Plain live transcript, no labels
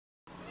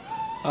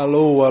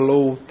Alô,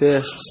 alô,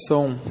 teste,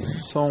 som.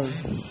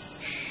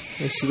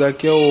 Esse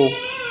daqui é o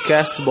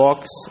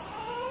Castbox.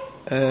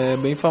 É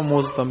bem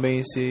famoso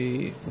também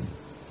esse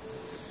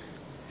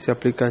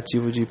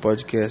aplicativo de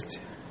podcast.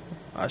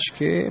 Acho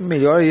que é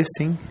melhor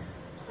esse, hein?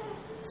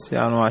 Você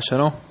não acha,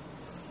 não?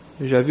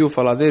 Já viu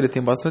falar dele?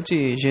 Tem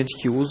bastante gente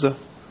que usa.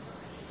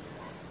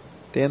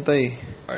 Tenta aí.